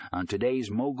On today's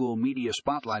Mogul Media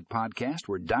Spotlight podcast,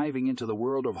 we're diving into the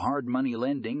world of hard money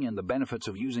lending and the benefits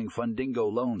of using Fundingo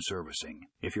loan servicing.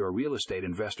 If you're a real estate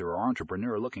investor or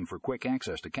entrepreneur looking for quick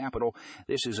access to capital,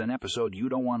 this is an episode you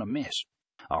don't want to miss.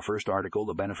 Our first article,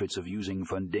 The Benefits of Using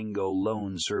Fundingo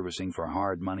Loan Servicing for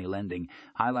Hard Money Lending,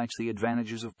 highlights the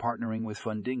advantages of partnering with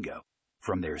Fundingo.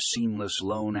 From their seamless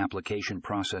loan application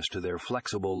process to their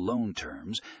flexible loan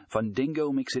terms,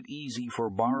 Fundingo makes it easy for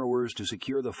borrowers to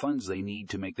secure the funds they need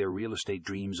to make their real estate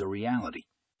dreams a reality.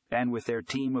 And with their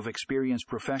team of experienced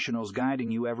professionals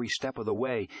guiding you every step of the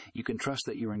way, you can trust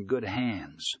that you're in good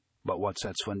hands. But what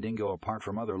sets Fundingo apart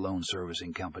from other loan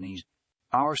servicing companies?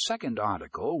 Our second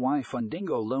article, Why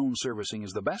Fundingo Loan Servicing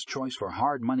is the Best Choice for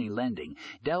Hard Money Lending,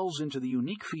 delves into the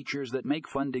unique features that make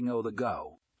Fundingo the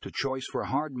go-to choice for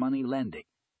hard money lending.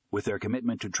 With their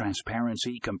commitment to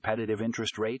transparency, competitive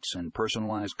interest rates, and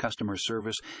personalized customer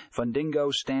service,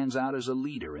 Fundingo stands out as a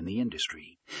leader in the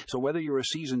industry. So whether you're a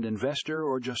seasoned investor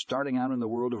or just starting out in the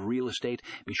world of real estate,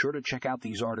 be sure to check out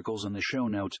these articles in the show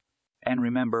notes. And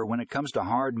remember, when it comes to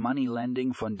hard money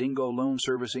lending, Fundingo Loan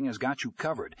Servicing has got you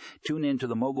covered. Tune in to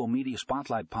the Mogul Media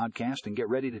Spotlight podcast and get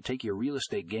ready to take your real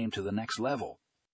estate game to the next level.